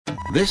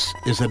This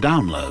is a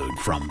download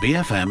from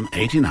BFM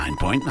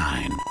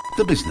 89.9,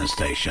 the business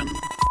station.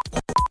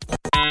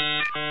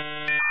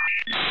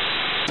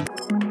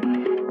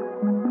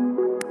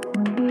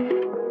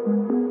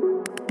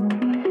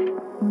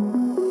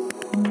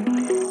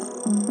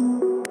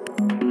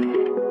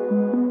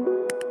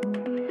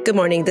 Good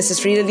morning, this is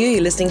Frida Liu.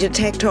 You're listening to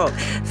Tech Talk.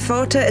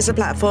 Forta is a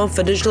platform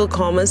for digital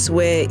commerce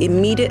where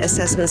immediate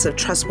assessments of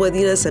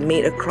trustworthiness are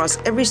made across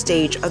every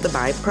stage of the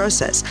buy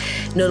process.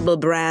 Notable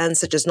brands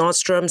such as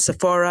Nordstrom,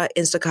 Sephora,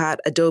 Instacart,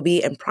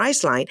 Adobe, and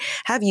Priceline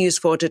have used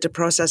Forta to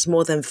process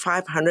more than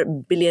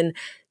 $500 billion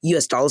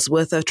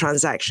worth of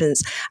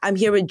transactions. I'm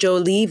here with Joe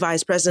Lee,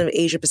 Vice President of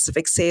Asia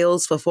Pacific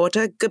Sales for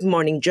Forta. Good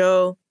morning,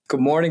 Joe. Good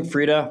morning,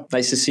 Frida.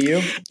 Nice to see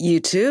you. You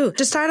too.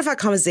 To start off our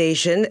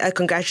conversation,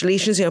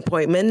 congratulations on your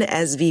appointment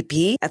as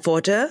VP at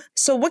Forta.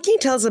 So what can you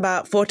tell us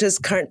about Forta's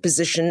current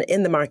position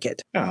in the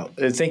market? Oh,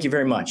 thank you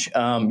very much.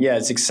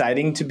 It's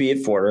exciting to be at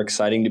Forta,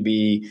 exciting to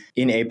be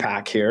in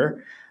APAC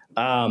here.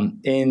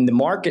 In the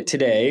market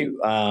today,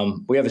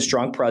 we have a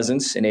strong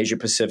presence in Asia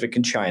Pacific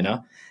and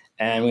China,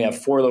 and we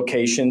have 4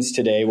 locations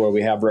today where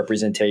we have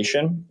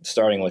representation,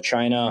 starting with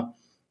China,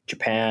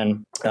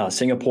 Japan,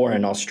 Singapore,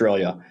 and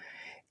Australia.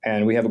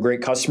 And we have a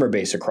great customer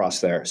base across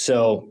there.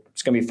 So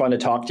it's going to be fun to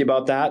talk to you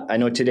about that. I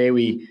know today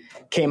we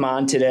came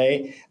on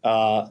today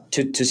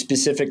to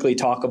specifically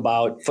talk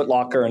about Foot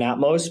Locker and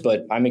Atmos,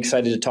 but I'm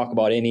excited to talk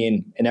about any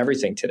and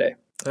everything today.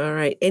 All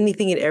right.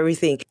 Anything and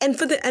everything. And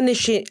for the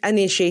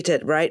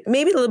uninitiated, right?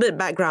 Maybe a little bit of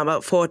background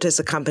about Forta as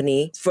a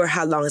company. For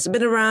how long has it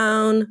been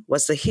around?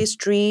 What's the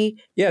history?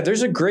 Yeah,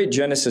 there's a great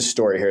genesis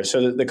story here.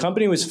 So the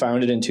company was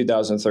founded in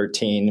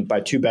 2013 by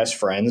 2 best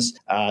friends.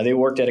 They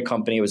worked at a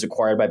company that was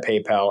acquired by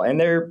PayPal,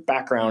 and their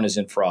background is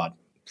in fraud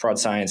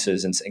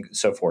sciences and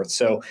so forth.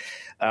 So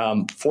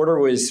Forta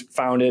was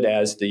founded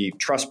as the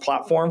trust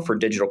platform for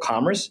digital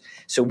commerce.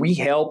 So we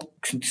help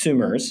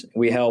consumers,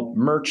 we help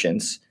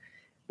merchants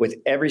with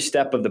every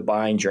step of the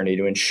buying journey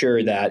to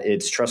ensure that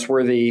it's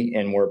trustworthy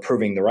and we're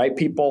approving the right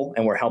people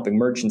and we're helping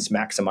merchants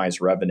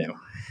maximize revenue.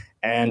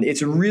 And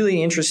it's a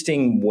really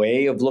interesting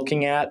way of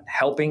looking at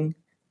helping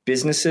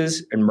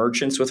businesses and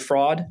merchants with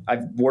fraud.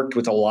 I've worked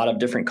with a lot of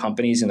different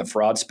companies in the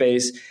fraud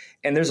space,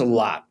 and there's a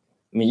lot.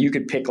 I mean, you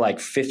could pick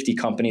like 50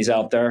 companies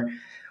out there.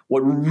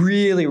 What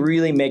really,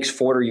 really makes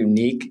Forta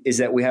unique is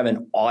that we have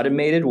an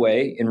automated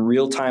way, in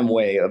real-time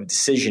way of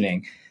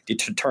decisioning to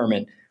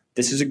determine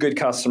this is a good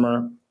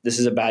customer, this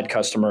is a bad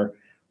customer,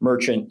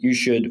 merchant, you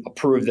should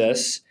approve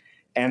this.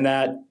 And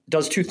that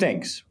does 2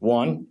 things.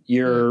 One,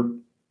 you're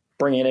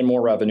bringing in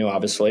more revenue,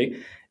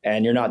 obviously,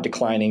 and you're not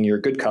declining your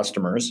good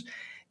customers.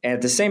 And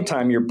at the same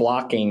time, you're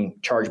blocking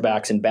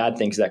chargebacks and bad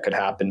things that could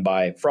happen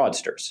by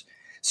fraudsters.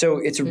 So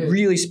it's a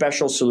really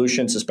special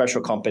solution. It's a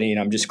special company,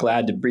 and I'm just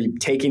glad to be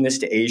taking this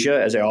to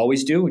Asia, as I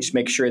always do. We just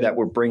make sure that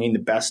we're bringing the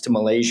best to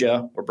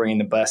Malaysia. We're bringing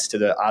the best to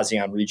the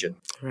ASEAN region.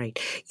 Right.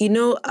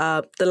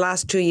 The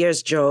last 2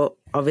 years, Joe,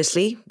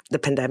 obviously, the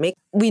pandemic,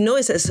 we know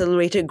it's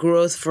accelerated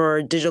growth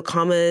for digital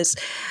commerce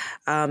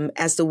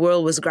as the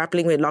world was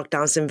grappling with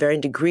lockdowns in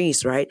varying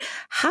degrees, right?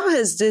 How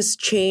has this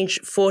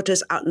changed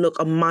Forta's outlook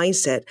or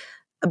mindset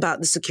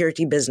about the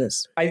security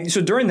business? So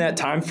during that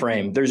time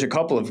frame, there's a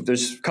couple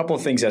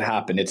of things that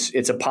happen.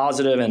 It's a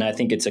positive, and I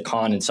think it's a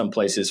con in some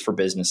places for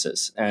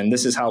businesses. And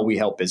this is how we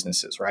help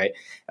businesses, right?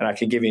 And I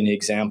could give you an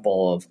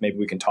example of, maybe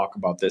we can talk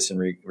about this in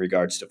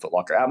regards to Foot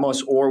Locker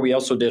Atmos, or we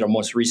also did our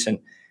most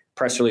recent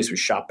press release with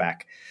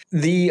Shopback.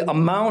 The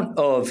amount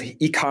of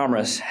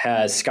e-commerce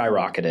has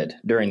skyrocketed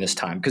during this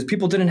time because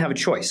people didn't have a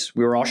choice.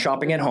 We were all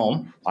shopping at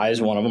home. I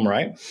was one of them,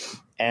 right?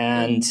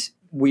 And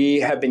we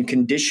have been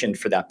conditioned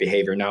for that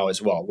behavior now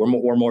as well.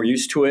 We're more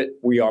used to it.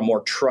 We are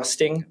more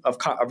trusting of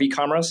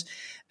e-commerce.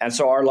 And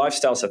so our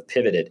lifestyles have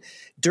pivoted.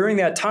 During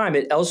that time,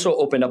 it also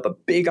opened up a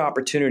big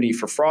opportunity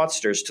for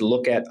fraudsters to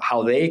look at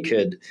how they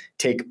could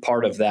take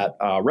part of that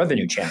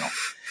revenue channel.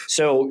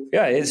 So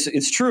yeah,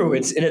 it's true.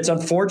 It's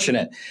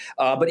unfortunate.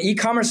 But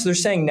e-commerce, they're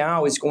saying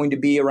now, is going to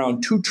be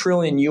around $2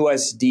 trillion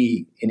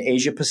USD in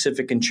Asia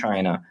Pacific and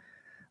China.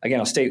 Again,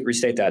 I'll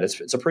restate that.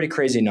 It's a pretty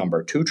crazy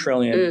number, $2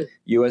 trillion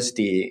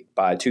USD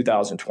by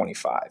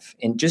 2025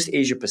 in just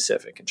Asia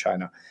Pacific and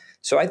China.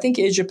 So I think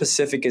Asia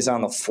Pacific is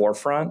on the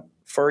forefront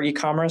for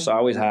e-commerce. I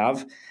always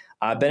have.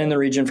 I've been in the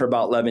region for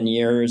about 11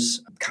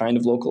 years, kind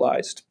of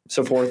localized,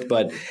 so forth.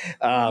 But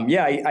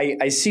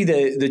I see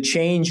the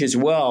change as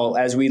well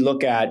as we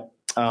look at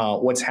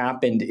what's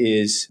happened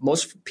is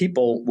most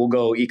people will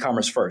go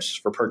e-commerce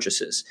first for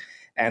purchases.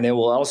 And they'll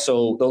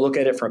look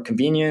at it for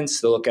convenience.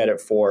 They'll look at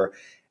it for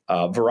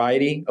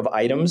variety of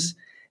items.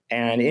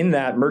 And in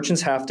that,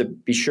 merchants have to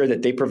be sure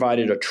that they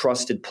provided a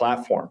trusted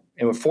platform.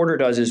 And what Forta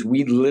does is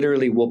we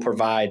literally will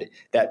provide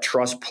that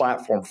trust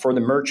platform for the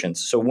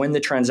merchants. So when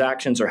the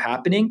transactions are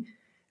happening,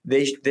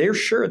 they're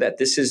sure that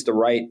this is the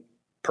right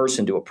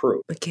person to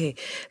approve. Okay.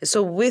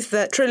 So with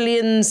that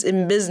trillions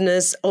in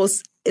business,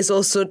 is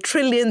also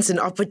trillions in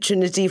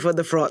opportunity for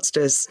the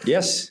fraudsters.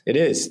 Yes, it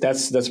is.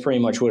 That's pretty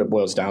much what it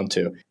boils down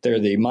to. They're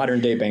the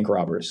modern day bank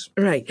robbers.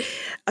 Right.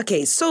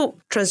 Okay, so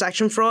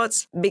transaction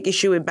frauds, big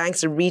issue with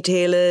banks and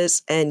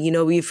retailers. And,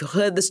 we've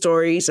heard the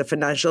stories of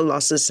financial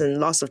losses and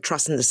loss of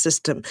trust in the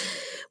system.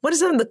 What are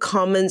some of the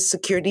common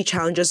security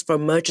challenges for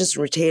merchants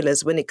and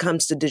retailers when it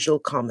comes to digital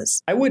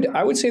commerce? I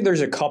would say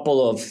there's a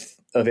couple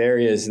of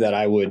areas that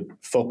I would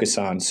focus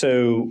on.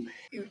 So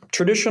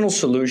traditional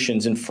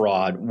solutions in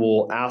fraud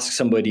will ask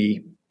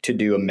somebody to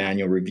do a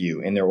manual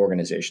review in their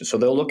organization. So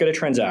they'll look at a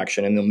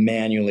transaction and they'll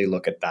manually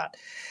look at that.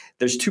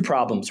 There's two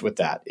problems with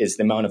that is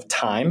the amount of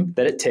time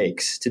that it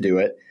takes to do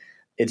it.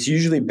 It's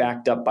usually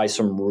backed up by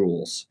some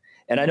rules.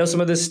 And I know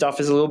some of this stuff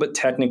is a little bit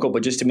technical,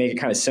 but just to make it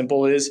kind of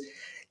simple is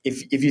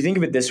if you think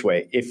of it this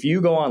way, if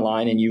you go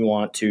online and you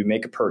want to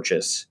make a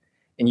purchase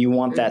and you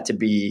want that to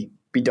be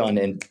done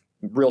in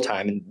real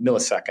time in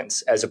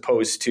milliseconds, as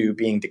opposed to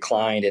being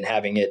declined and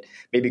having it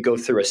maybe go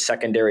through a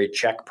secondary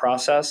check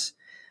process,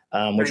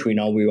 which we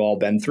know we've all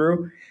been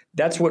through.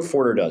 That's what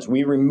Forter does.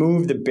 We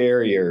remove the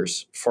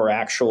barriers for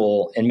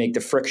and make the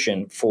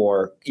friction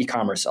for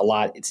e-commerce a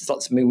lot.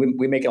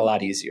 We make it a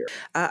lot easier.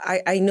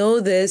 I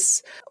know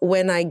this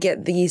when I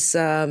get these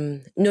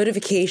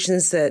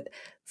notifications at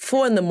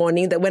 4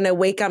 a.m. that when I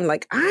wake up, I'm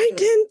like, I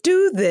didn't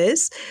do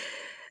this.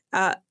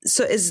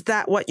 So is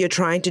that what you're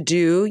trying to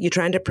do? You're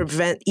trying to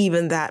prevent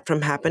even that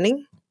from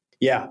happening?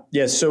 Yeah.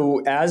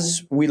 So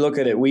as we look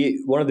at it,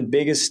 one of the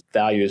biggest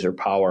values or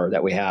power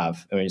that we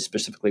have,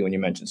 specifically when you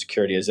mentioned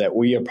security, is that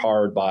we are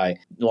powered by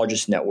the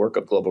largest network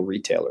of global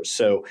retailers.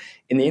 So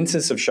in the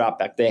instance of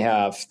Shopback, they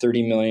have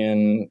 30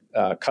 million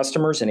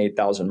customers and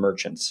 8,000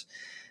 merchants.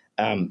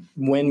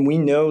 When we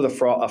know a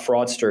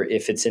fraudster,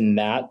 if it's in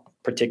that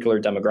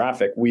particular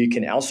demographic, we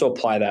can also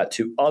apply that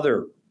to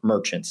other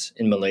merchants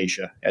in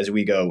Malaysia as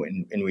we go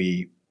and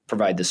we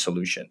provide this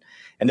solution.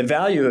 And the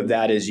value of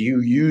that is you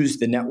use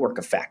the network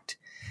effect.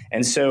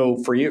 And so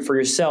for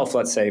yourself,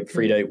 let's say,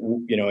 Frida,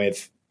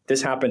 if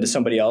this happened to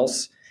somebody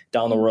else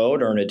down the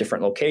road or in a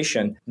different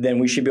location, then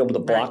we should be able to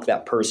block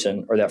that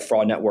person or that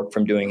fraud network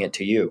from doing it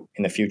to you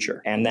in the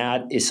future. And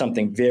that is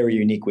something very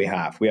unique we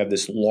have. We have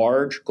this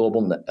large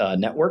global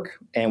network,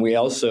 and we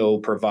also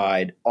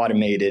provide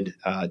automated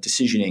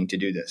decisioning to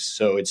do this.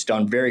 So it's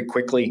done very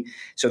quickly,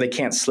 so they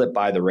can't slip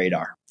by the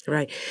radar.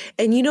 Right.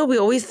 And, we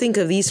always think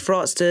of these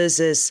fraudsters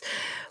as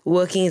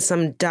working in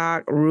some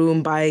dark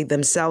room by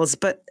themselves,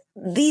 but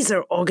these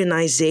are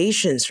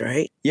organizations,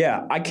 right?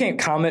 Yeah, I can't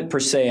comment per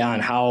se on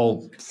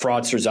how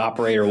fraudsters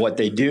operate or what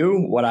they do.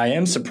 What I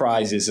am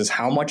surprised is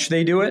how much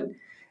they do it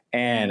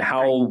and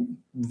how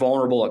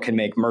vulnerable it can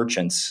make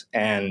merchants.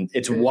 And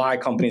it's why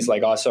companies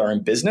like us are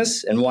in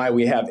business and why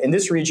we have, in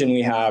this region,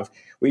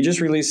 we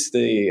just released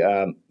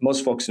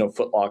most folks know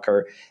Foot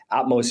Locker.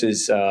 Atmos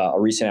is a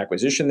recent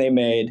acquisition they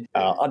made.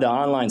 The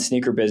online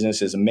sneaker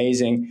business is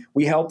amazing.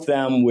 We help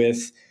them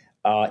with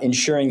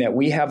ensuring that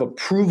we have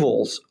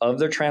approvals of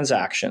their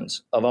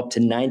transactions of up to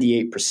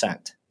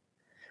 98%.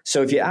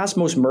 So if you ask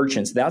most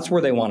merchants, that's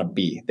where they want to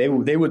be. They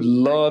would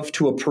love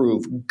to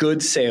approve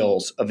good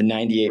sales of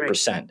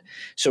 98%. Right.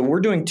 So we're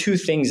doing two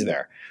things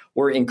there.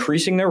 We're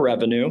increasing their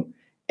revenue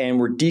and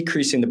we're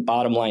decreasing the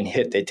bottom line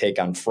hit they take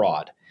on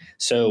fraud.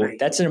 So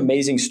that's an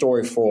amazing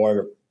story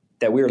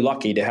that we are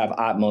lucky to have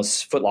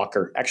Atmos Foot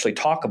Locker actually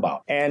talk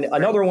about. And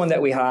another one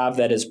that we have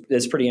that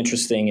is pretty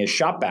interesting is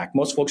Shopback.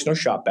 Most folks know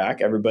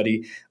Shopback.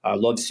 Everybody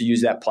loves to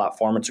use that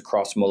platform. It's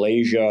across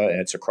Malaysia, and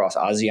it's across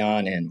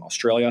ASEAN and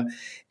Australia.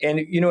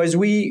 And, as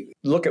we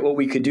look at what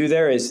we could do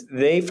there is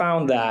they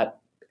found that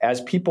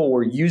as people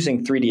were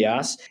using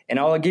 3DS, and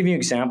I'll give you an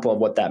example of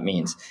what that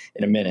means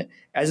in a minute.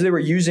 As they were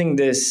using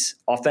this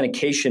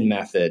authentication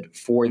method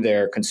for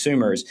their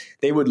consumers,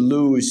 they would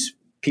lose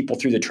people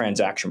through the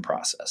transaction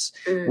process.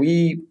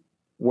 We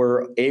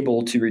were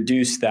able to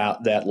reduce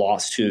that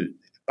loss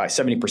by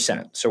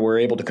 70%. So we're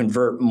able to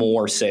convert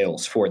more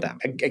sales for them.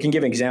 I can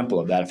give an example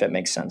of that if that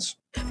makes sense.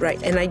 Right.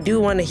 And I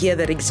do want to hear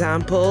that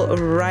example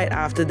right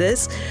after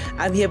this.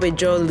 I'm here with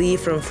Joe Lee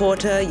from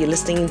Forter. You're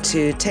listening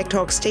to Tech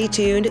Talk. Stay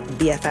tuned.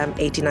 BFM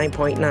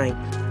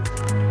 89.9.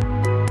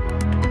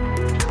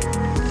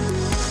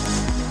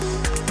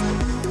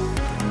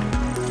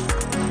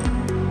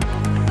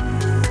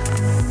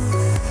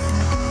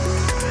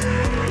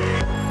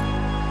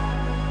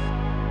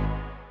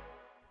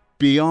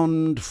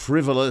 Beyond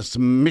frivolous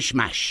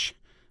mishmash.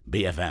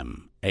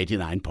 BFM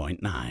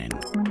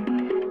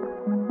 89.9.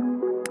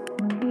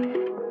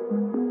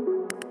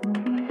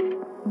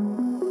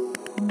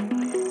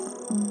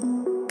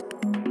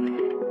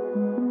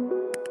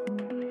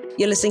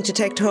 You're listening to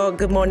Tech Talk.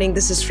 Good morning.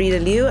 This is Frida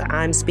Liu.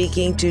 I'm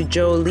speaking to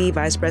Joe Lee,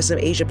 Vice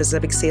President of Asia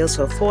Pacific Sales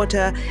for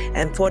Forter.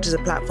 And Forter is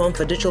a platform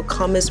for digital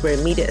commerce where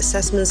immediate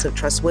assessments of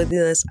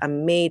trustworthiness are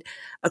made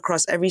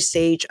across every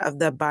stage of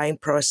the buying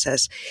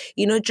process.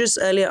 Just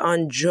earlier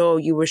on, Joe,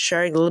 you were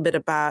sharing a little bit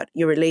about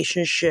your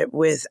relationship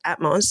with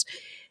Atmos,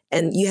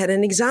 and you had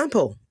an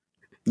example.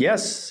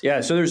 Yes.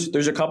 Yeah. So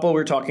there's a couple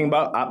we're talking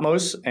about,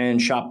 Atmos and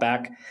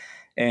Shopback.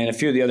 And a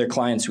few of the other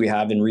clients we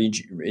have in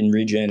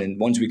region and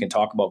ones we can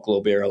talk about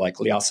globally are like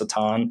Liao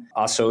Satan,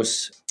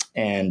 Asos,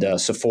 and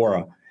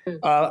Sephora.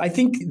 I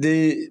think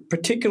the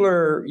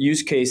particular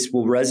use case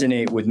will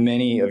resonate with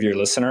many of your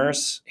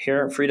listeners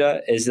here,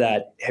 Frida, is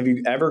that have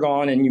you ever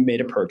gone and you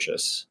made a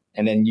purchase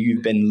and then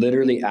you've been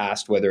literally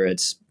asked, whether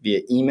it's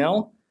via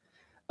email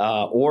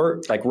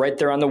or like right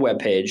there on the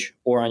webpage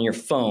or on your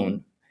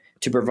phone,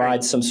 to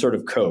provide some sort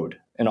of code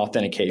and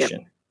authentication.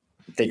 Yep.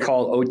 They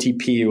call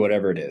OTP or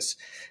whatever it is.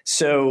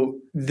 So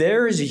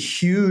there is a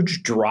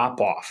huge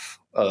drop off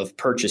of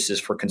purchases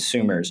for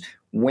consumers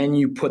when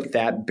you put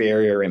that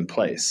barrier in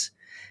place.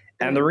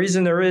 And the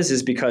reason there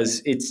is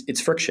because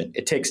it's friction.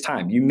 It takes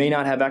time. You may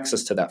not have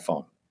access to that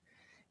phone.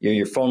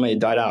 Your phone may have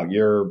died out.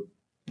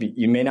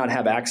 You may not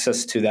have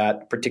access to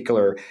that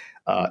particular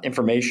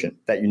information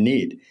that you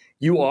need.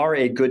 You are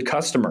a good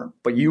customer,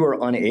 but you are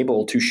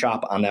unable to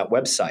shop on that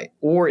website,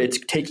 or it's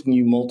taking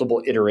you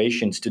multiple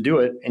iterations to do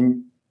it.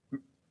 And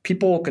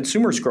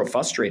consumers grow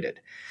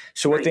frustrated.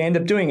 So what they end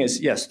up doing is,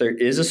 yes, there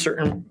is a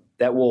certain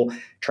that will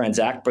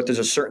transact, but there's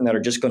a certain that are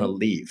just going to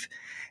leave.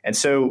 And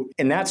so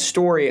in that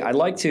story, I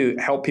like to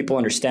help people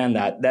understand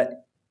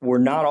that we're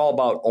not all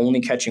about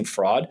only catching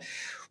fraud.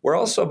 We're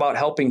also about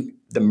helping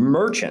the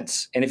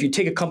merchants. And if you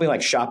take a company like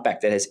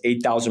Shopback that has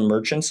 8,000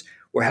 merchants,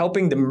 we're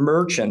helping the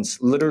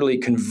merchants literally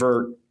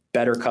convert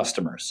better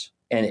customers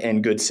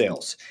and good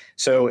sales.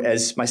 So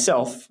as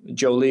myself,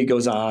 Joe Lee,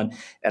 goes on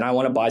and I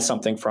want to buy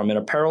something from an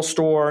apparel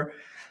store,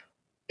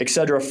 et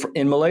cetera,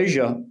 in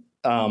Malaysia,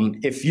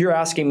 if you're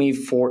asking me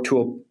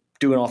to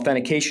do an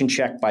authentication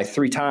check by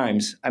 3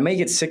 times, I may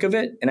get sick of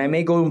it and I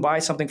may go and buy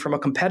something from a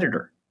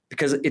competitor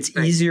because it's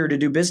easier to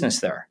do business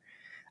there.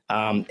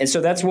 And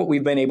so that's what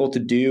we've been able to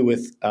do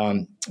with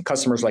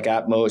customers like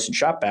Atmos and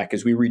Shopback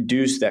is we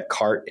reduce that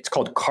cart. It's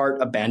called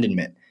cart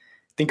abandonment.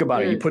 Think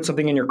about it. You put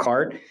something in your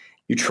cart,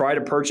 you try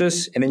to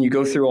purchase, and then you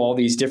go through all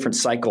these different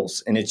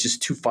cycles and it's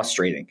just too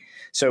frustrating.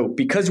 So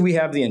because we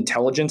have the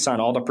intelligence on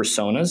all the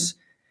personas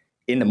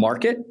in the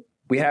market,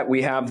 we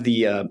have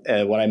the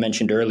what I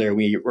mentioned earlier.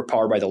 We're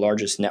powered by the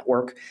largest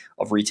network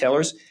of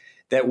retailers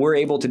that we're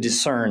able to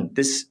discern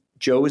this.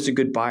 Joe is a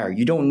good buyer.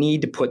 You don't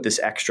need to put this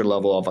extra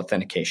level of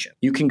authentication.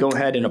 You can go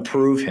ahead and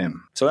approve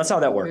him. So that's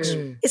how that works.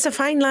 It's a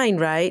fine line,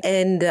 right?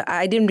 And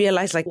I didn't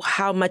realize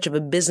how much of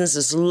a business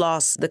is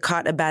lost, the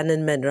cart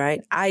abandonment,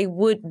 right? I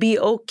would be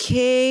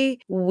okay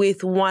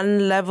with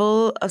one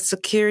level of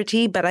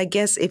security, but I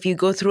guess if you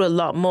go through a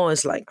lot more,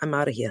 it's like, I'm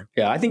out of here.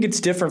 Yeah, I think it's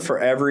different for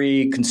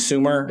every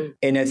consumer.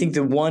 And I think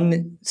the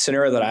one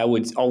scenario that I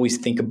would always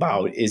think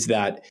about is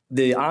that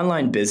the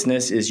online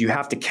business is you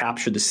have to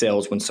capture the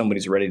sales when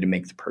somebody's ready to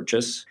make the purchase.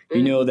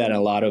 You know that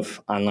a lot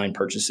of online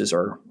purchases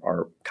are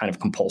kind of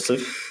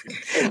compulsive.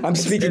 I'm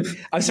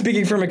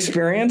speaking from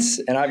experience,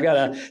 and I've got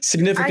a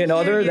significant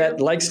other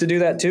that likes to do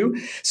that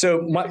too.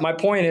 So my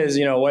point is,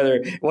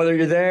 whether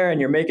you're there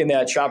and you're making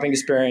that shopping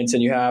experience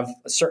and you have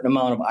a certain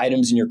amount of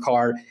items in your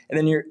cart, and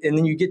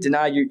then you get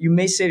denied, you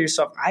may say to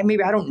yourself,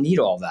 maybe I don't need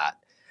all that,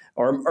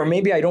 or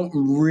maybe I don't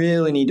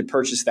really need to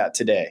purchase that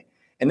today.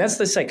 And that's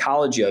the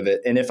psychology of it.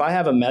 And if I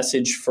have a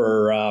message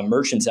for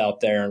merchants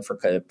out there and for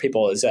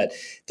people is that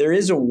there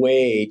is a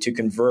way to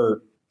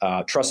convert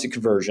trusted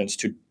conversions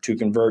to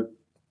convert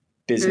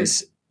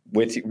business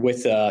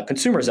with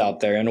consumers out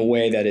there in a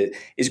way that it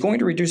is going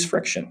to reduce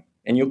friction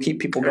and you'll keep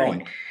people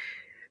going.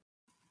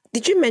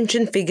 Did you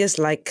mention figures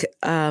like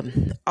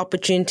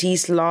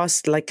opportunities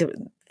lost, like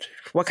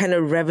what kind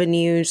of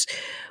revenues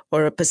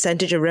or a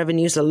percentage of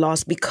revenues are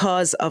lost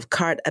because of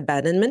cart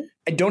abandonment?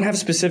 I don't have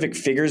specific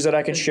figures that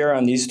I can share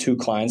on these two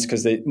clients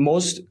because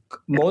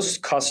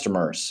most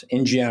customers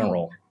in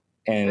general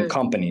and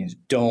companies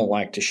don't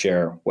like to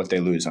share what they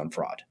lose on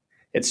fraud.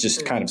 It's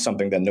just kind of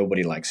something that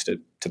nobody likes to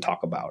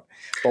talk about.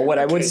 But what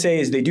I would say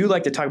is they do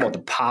like to talk about the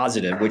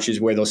positive, which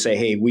is where they'll say,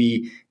 hey,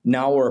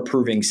 we're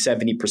approving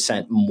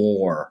 70%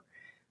 more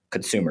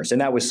consumers. And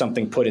that was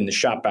something put in the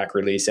Shopback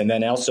release. And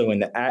then also in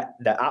the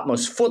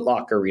Atmos Foot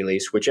Locker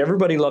release, which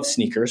everybody loves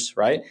sneakers,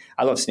 right?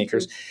 I love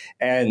sneakers.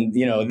 And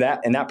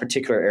that in that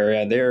particular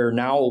area, they're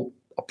now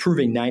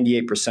approving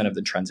 98% of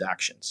the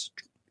transactions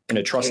in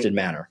a trusted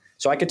manner.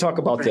 So I could talk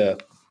about the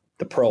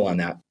pro on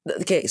that.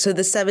 Okay, so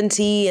the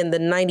 70 and the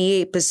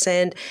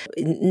 98%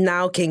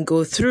 now can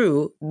go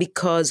through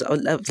because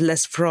of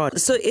less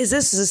fraud. So is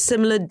this a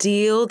similar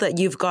deal that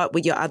you've got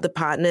with your other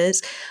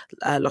partners,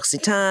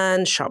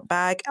 L'Occitane,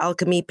 Shopback,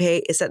 Alchemy Pay?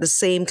 Is that the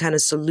same kind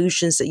of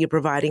solutions that you're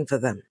providing for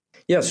them?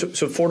 Yeah, so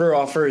Forter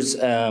offers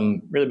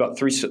really about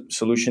 3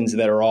 solutions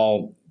that are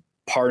all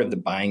part of the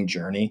buying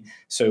journey.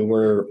 So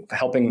we're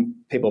helping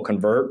people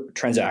convert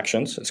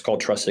transactions. It's called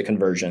trusted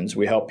conversions.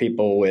 We help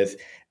people with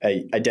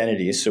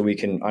identities so we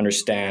can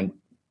understand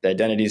the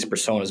identities,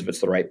 personas, if it's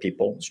the right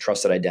people, it's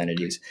trusted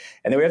identities.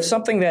 And then we have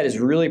something that is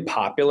really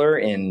popular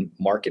in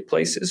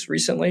marketplaces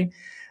recently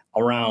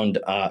around,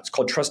 it's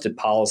called trusted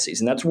policies.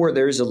 And that's where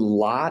there's a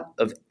lot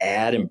of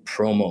ad and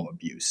promo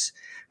abuse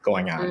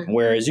going on.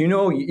 Whereas, you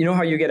know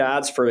how you get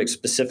ads for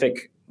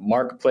specific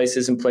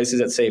marketplaces and places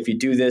that say, if you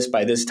do this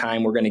by this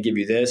time, we're going to give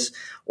you this,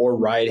 or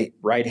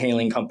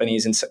ride-hailing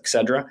companies, and et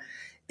cetera.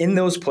 In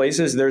those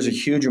places, there's a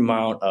huge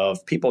amount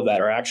of people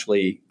that are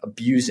actually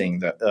abusing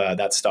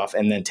that stuff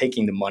and then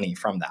taking the money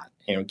from that,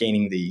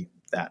 gaining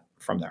that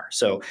from there.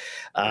 So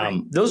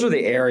those are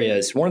the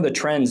areas. One of the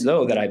trends,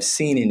 though, that I've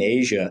seen in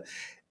Asia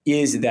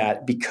is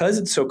that because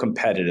it's so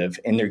competitive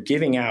and they're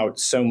giving out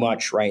so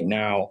much right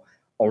now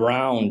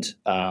around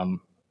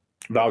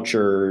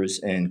vouchers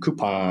and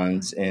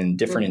coupons and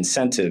different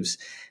incentives,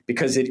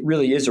 because it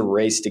really is a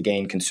race to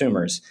gain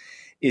consumers,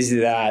 is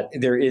that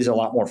there is a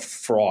lot more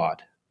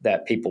fraud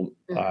that people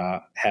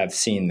have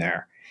seen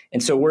there.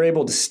 And so we're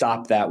able to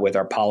stop that with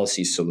our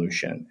policy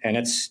solution. And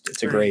it's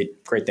a great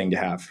thing to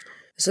have.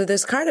 So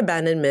there's cart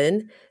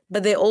abandonment,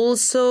 but they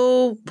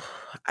also,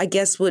 I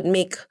guess, would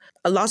make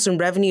a loss in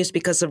revenues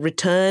because of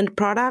returned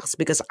products,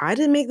 because I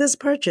didn't make this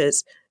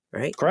purchase,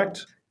 right?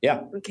 Correct.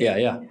 Yeah.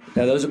 Okay. Yeah.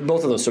 Now,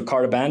 both of those. So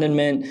cart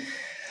abandonment,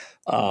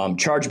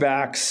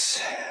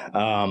 chargebacks,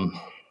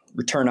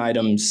 return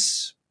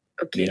items,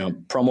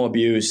 promo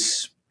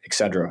abuse, et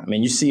cetera. I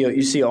mean, you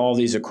see all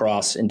these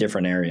across in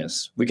different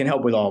areas. We can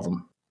help with all of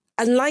them.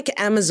 Unlike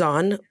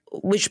Amazon,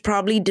 which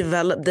probably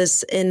developed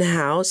this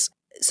in-house,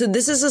 so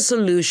this is a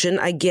solution,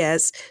 I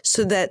guess,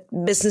 so that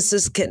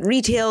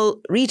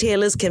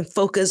retailers can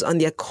focus on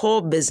their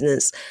core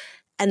business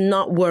and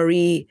not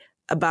worry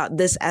about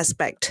this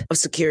aspect of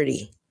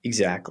security.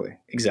 Exactly.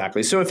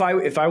 So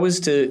if I was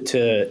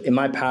to in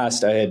my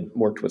past, I had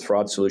worked with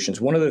fraud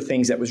solutions. One of the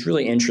things that was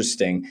really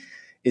interesting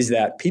is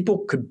that people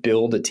could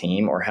build a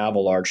team or have a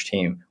large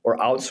team or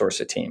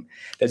outsource a team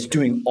that's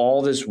doing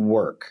all this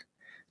work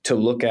to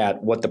look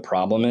at what the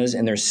problem is,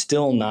 and they're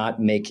still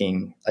not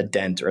making a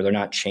dent or they're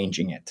not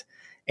changing it.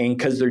 And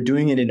because they're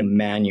doing it in a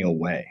manual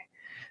way.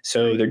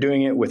 So they're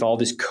doing it with all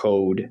this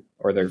code,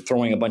 or they're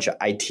throwing a bunch of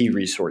IT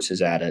resources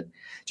at it.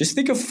 Just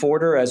think of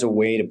Forter as a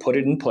way to put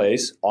it in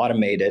place,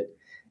 automate it,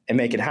 and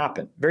make it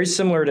happen. Very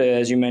similar to,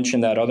 as you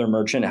mentioned, that other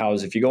merchant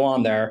house. If you go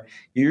on there,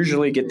 you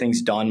usually get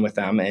things done with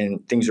them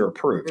and things are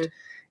approved.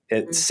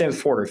 It's the same with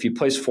Forter. If you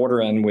place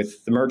Forter in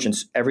with the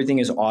merchants, everything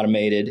is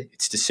automated,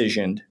 it's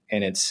decisioned,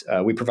 and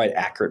we provide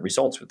accurate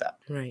results with that.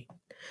 Right.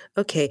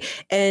 Okay.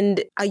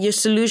 And are your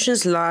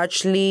solutions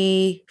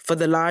largely for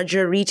the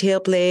larger retail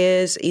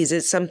players? Is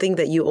it something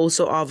that you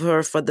also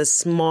offer for the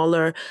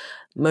smaller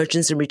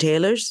merchants and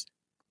retailers?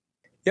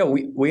 Yeah,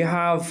 we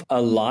have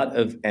a lot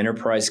of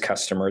enterprise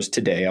customers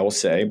today, I will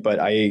say, but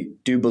I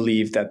do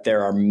believe that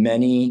there are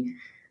many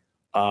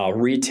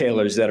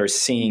retailers that are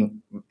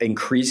seeing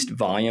increased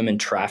volume and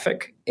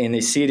traffic, and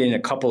they see it in a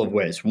couple of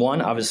ways.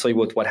 One, obviously,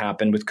 with what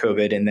happened with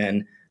COVID, and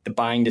then the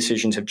buying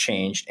decisions have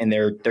changed, and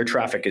their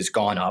traffic has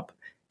gone up,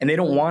 and they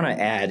don't want to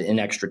add an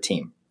extra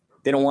team.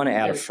 They don't want to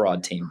add a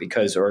fraud team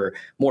or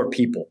more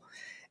people.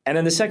 And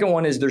then the second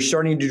one is they're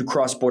starting to do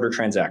cross-border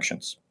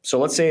transactions. So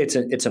let's say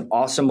it's an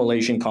awesome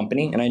Malaysian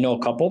company, and I know a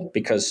couple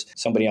because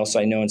somebody else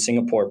I know in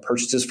Singapore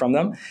purchases from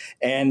them,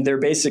 and they're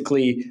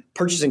basically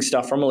purchasing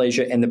stuff from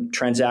Malaysia, and the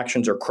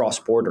transactions are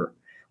cross-border.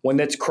 When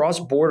that's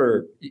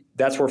cross-border,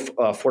 that's where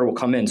Forter will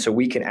come in, so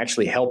we can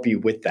actually help you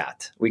with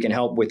that. We can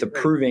help with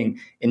approving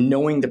and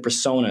knowing the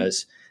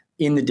personas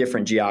in the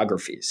different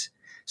geographies.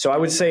 So I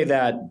would say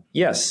that,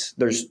 yes,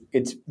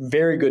 it's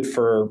very good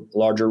for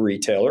larger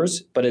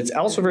retailers, but it's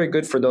also very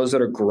good for those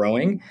that are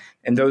growing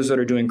and those that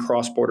are doing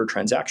cross-border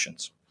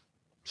transactions.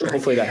 So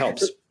hopefully that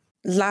helps.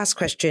 Last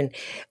question.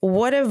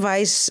 What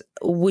advice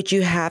would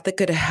you have that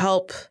could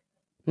help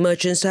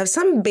merchants to have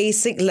some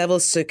basic level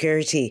of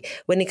security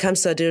when it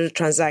comes to digital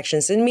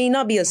transactions? It may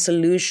not be a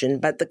solution,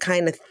 but the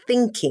kind of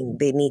thinking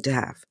they need to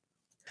have.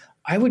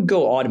 I would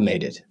go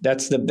automated.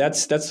 That's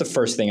the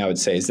first thing I would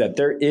say, is that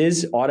there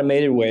is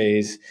automated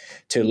ways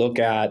to look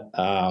at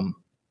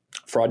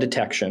fraud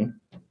detection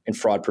and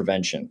fraud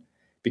prevention.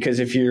 Because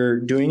if you're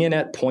doing it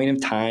at point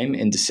of time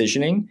and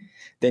decisioning,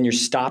 then you're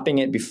stopping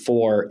it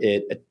before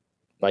it,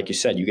 like you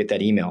said, you get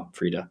that email,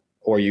 Frida,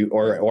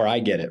 or I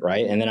get it,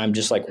 right? And then I'm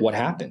just like, what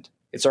happened?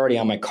 It's already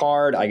on my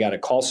card. I got to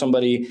call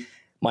somebody.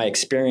 My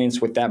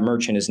experience with that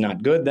merchant is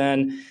not good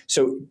then.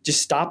 So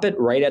just stop it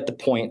right at the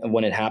point of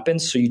when it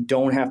happens so you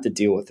don't have to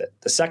deal with it.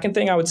 The second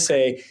thing I would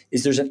say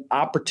is there's an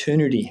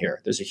opportunity here.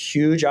 There's a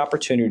huge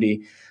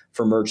opportunity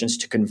for merchants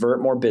to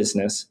convert more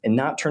business and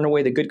not turn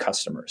away the good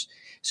customers.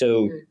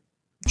 So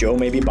Joe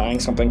may be buying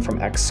something from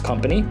X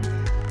company.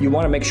 You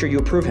want to make sure you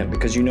approve him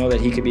because you know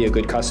that he could be a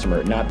good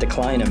customer, not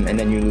decline him, and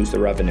then you lose the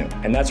revenue.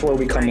 And that's where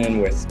we come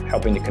in with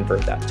helping to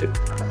convert that too.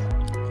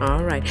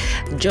 All right.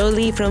 Joe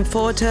Lee from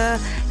Forter.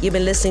 You've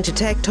been listening to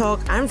Tech Talk.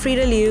 I'm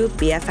Frida Liu,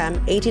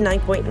 BFM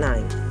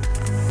 89.9.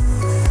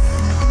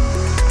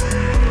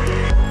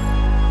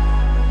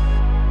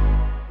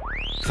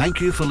 Thank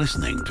you for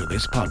listening to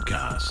this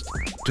podcast.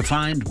 To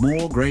find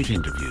more great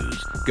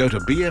interviews, go to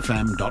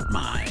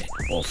bfm.my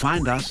or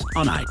find us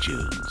on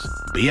iTunes.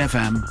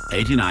 BFM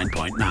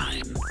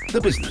 89.9,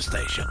 the business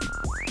station.